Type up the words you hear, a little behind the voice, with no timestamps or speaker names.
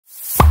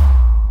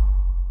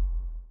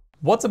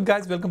What's up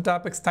guys, welcome to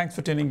Apex. Thanks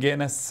for tuning in.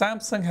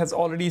 Samsung has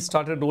already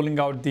started rolling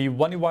out the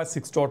One UI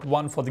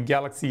 6.1 for the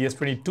Galaxy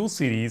S22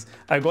 series.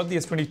 I got the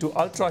S22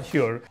 Ultra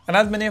here, and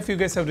as many of you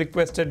guys have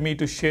requested me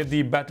to share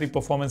the battery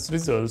performance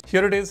results,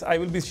 here it is. I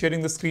will be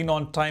sharing the screen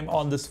on time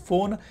on this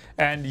phone,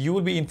 and you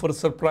will be in for a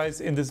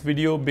surprise in this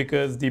video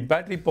because the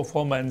battery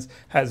performance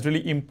has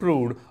really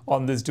improved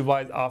on this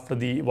device after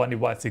the One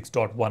UI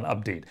 6.1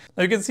 update.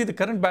 Now you can see the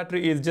current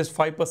battery is just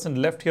 5%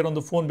 left here on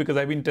the phone because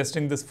I've been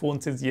testing this phone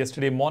since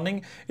yesterday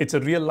morning. It's a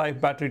real life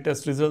battery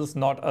test results,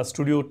 not a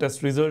studio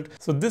test result.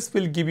 So this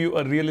will give you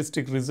a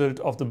realistic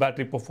result of the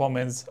battery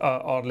performance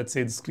or let's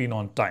say the screen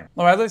on time.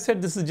 Now, as I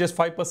said, this is just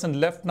 5%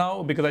 left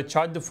now because I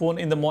charged the phone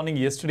in the morning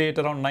yesterday at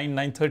around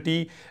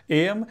 9:30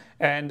 a.m.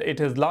 and it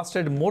has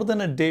lasted more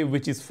than a day,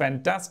 which is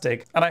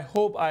fantastic. And I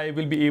hope I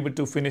will be able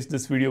to finish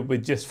this video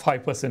with just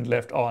 5%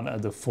 left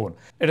on the phone.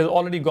 It has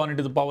already gone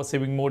into the power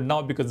saving mode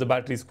now because the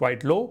battery is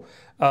quite low.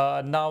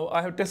 Now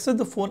I have tested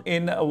the phone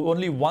in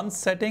only one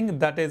setting,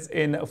 that is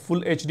in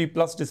full HD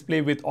plus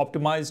display with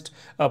optimized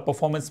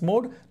performance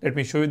mode. Let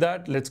me show you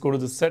that. Let's go to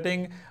the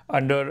setting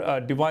under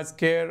device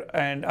care,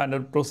 and under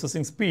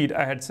processing speed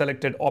I had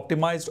selected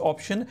optimized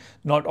option,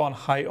 not on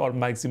high or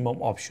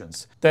maximum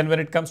options. Then when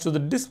it comes to the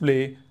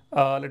display,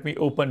 let me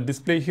open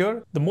display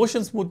here. The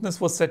motion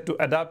smoothness was set to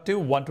adaptive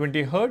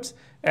 120 Hz,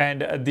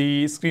 and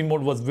the screen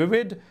mode was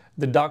vivid.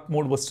 The dark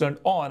mode was turned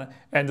on,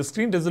 and the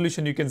screen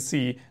resolution, you can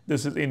see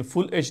this is in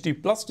full HD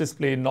plus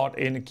display, not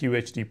in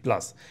QHD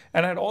plus.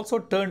 And I had also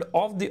turned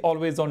off the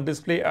always on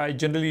display. I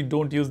generally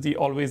don't use the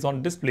always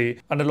on display.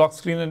 Under lock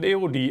screen and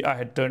AOD, I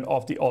had turned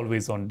off the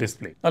always on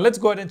display. Now let's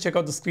go ahead and check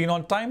out the screen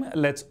on time.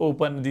 Let's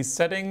open the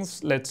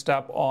settings. Let's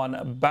tap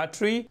on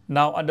battery.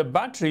 Now under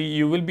battery,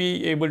 you will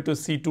be able to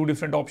see two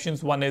different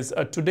options. One is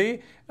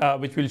today,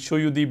 which will show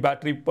you the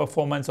battery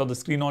performance or the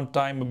screen on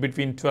time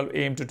between 12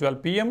 a.m. to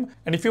 12 p.m.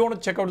 And if you want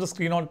to check out the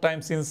screen on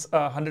time since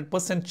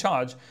 100%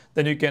 charge,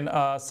 then you can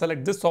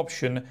select this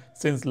option,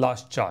 since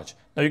last charge.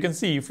 Now you can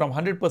see from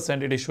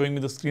 100% it is showing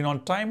me the screen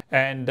on time,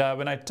 and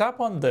when I tap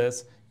on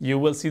this, you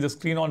will see the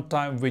screen on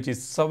time, which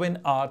is 7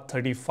 hours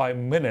 35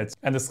 minutes,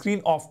 and the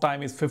screen off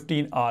time is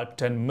 15 hours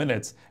 10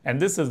 minutes, and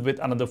this is with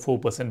another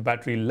 4%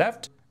 battery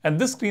left. And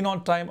this screen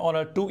on time on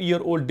a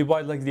 2-year-old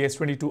device like the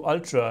S22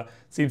 Ultra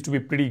seems to be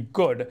pretty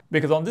good,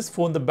 because on this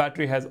phone the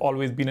battery has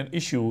always been an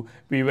issue.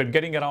 We were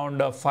getting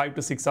around 5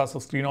 to 6 hours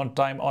of screen on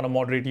time on a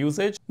moderate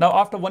usage. Now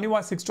after One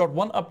UI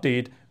 6.1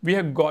 update, we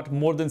have got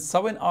more than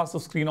 7 hours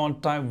of screen on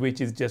time, which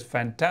is just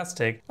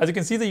fantastic. As you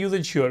can see the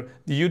usage here,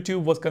 the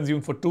YouTube was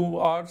consumed for 2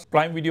 hours,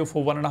 Prime Video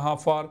for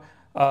 1.5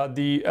 hours,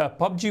 the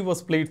PUBG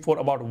was played for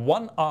about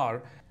 1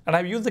 hour, and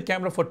I've used the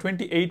camera for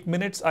 28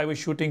 minutes. I was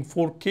shooting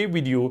 4K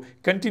video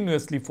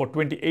continuously for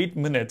 28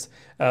 minutes.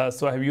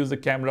 So I have used the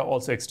camera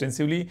also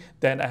extensively.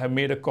 Then I have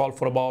made a call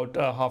for about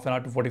half an hour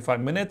to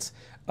 45 minutes.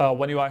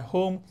 One UI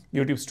Home,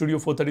 YouTube Studio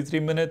for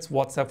 33 minutes,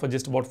 WhatsApp for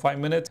just about 5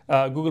 minutes.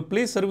 Google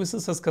Play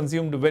services has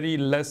consumed very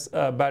less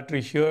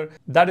battery here.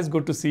 That is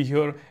good to see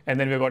here. And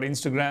then we've got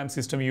Instagram,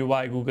 System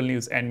UI, Google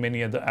News, and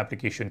many other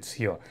applications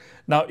here.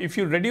 Now, if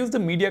you reduce the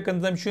media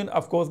consumption,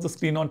 of course, the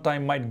screen on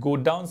time might go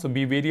down. So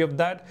be wary of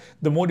that.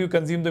 The more you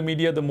consume the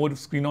media, the more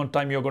screen on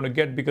time you're going to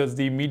get, because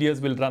the medias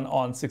will run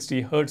on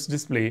 60 Hz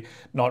display,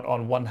 not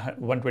on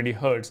 120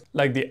 Hz,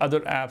 like the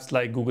other apps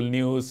like Google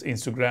News,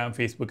 Instagram,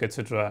 Facebook,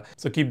 etc.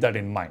 So keep that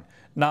in mind.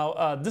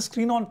 Now, this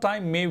screen on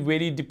time may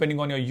vary depending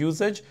on your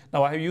usage.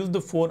 Now, I have used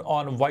the phone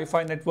on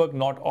Wi-Fi network,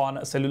 not on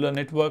a cellular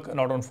network,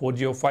 not on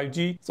 4G or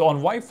 5G. So on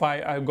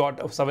Wi-Fi, I've got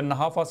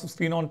 7.5 hours of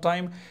screen on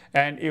time.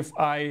 And if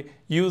I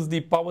use the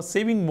power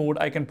saving mode,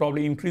 I can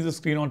probably increase the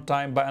screen on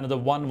time by another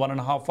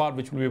 1.5 hours,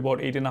 which will be about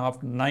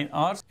 8.5 to 9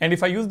 hours. And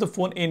if I use the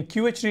phone in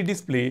QHD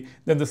display,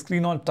 then the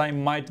screen on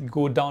time might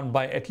go down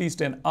by at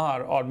least an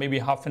hour or maybe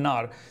half an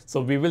hour.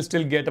 So we will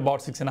still get about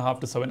 6.5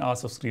 to 7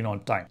 hours of screen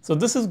on time. So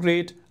this is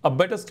great. A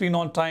better screen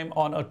on time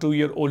on a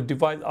 2-year-old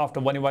device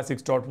after One UI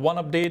 6.1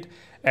 update.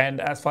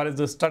 And as far as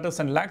the stutters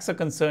and lags are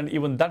concerned,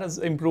 even that has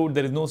improved.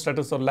 There is no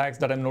stutters or lags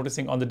that I'm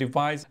noticing on the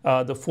device.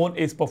 The phone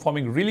is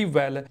performing really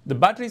well. The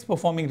battery is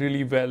performing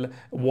really well.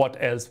 What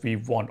else we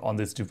want on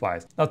this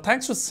device? Now,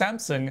 thanks to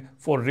Samsung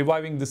for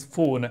reviving this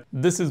phone.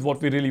 This is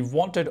what we really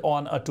wanted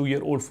on a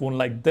 2-year-old phone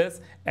like this.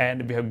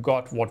 And we have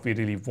got what we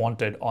really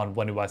wanted on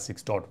One UI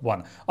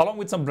 6.1. Along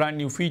with some brand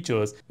new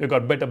features, we've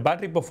got better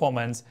battery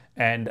performance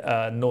and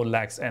no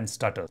lags and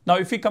stutters. Now,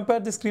 if we compare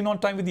the screen on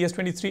time with the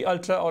S23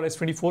 Ultra or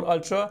S24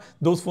 Ultra,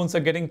 those phones are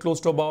getting close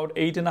to about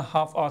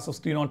 8.5 hours of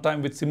screen on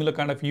time with similar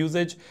kind of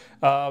usage.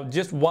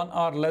 Just 1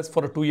 hour less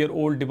for a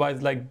 2-year-old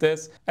device like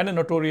this, and a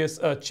notorious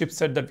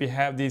chipset that we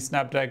have, the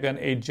Snapdragon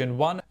 8 Gen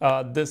 1.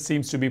 This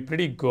seems to be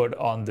pretty good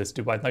on this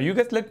device. Now, you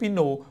guys let me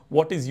know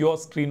what is your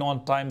screen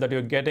on time that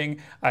you're getting.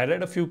 I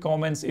read a few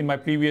comments in my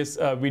previous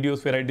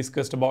videos where I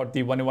discussed about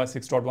the One UI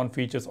 6.1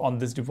 features on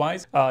this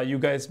device. You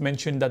guys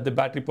mentioned that the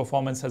battery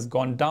performance has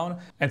gone down,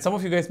 and some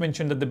of you guys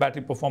mentioned that the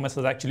battery performance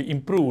has actually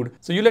improved.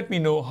 So you let me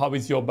know how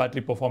is your battery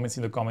battery performance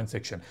in the comment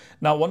section.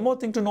 Now, one more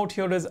thing to note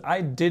here is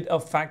I did a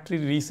factory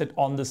reset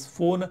on this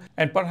phone,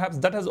 and perhaps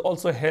that has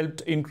also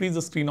helped increase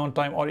the screen on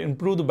time or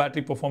improve the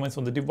battery performance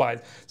on the device.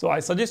 So I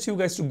suggest you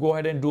guys to go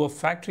ahead and do a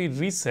factory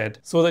reset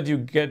so that you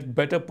get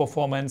better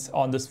performance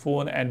on this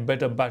phone and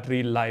better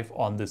battery life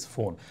on this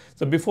phone.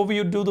 So before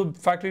you do the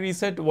factory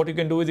reset, what you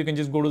can do is you can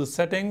just go to the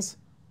settings.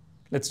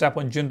 Let's tap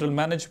on general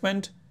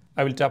management.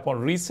 I will tap on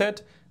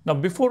reset. Now,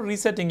 before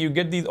resetting, you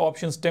get these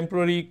options: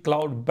 temporary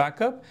cloud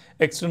backup,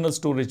 external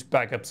storage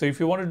backup. So if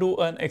you want to do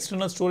an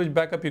external storage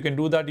backup, you can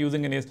do that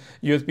using an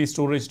USB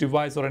storage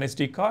device or an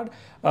SD card.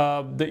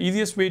 The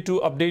easiest way to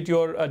update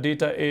your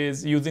data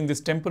is using this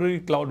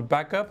temporary cloud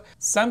backup.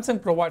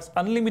 Samsung provides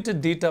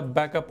unlimited data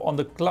backup on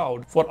the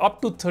cloud for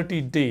up to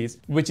 30 days,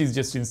 which is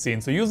just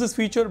insane. So use this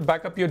feature,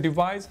 backup your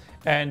device,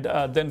 and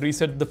then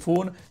reset the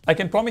phone. I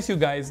can promise you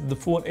guys the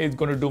phone is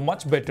going to do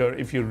much better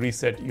if you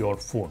reset your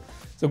phone.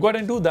 So go ahead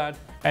and do that,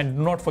 and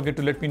do not forget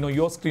to let me know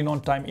your screen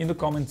on time in the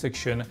comment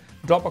section.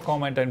 Drop a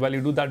comment, and while you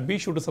do that, be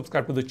sure to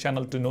subscribe to the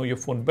channel to know your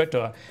phone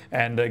better,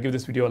 and give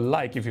this video a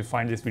like if you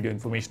find this video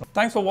informational.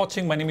 Thanks for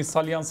watching. My name is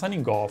Salyan,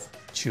 signing off.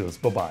 Cheers.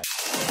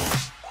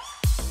 Bye-bye.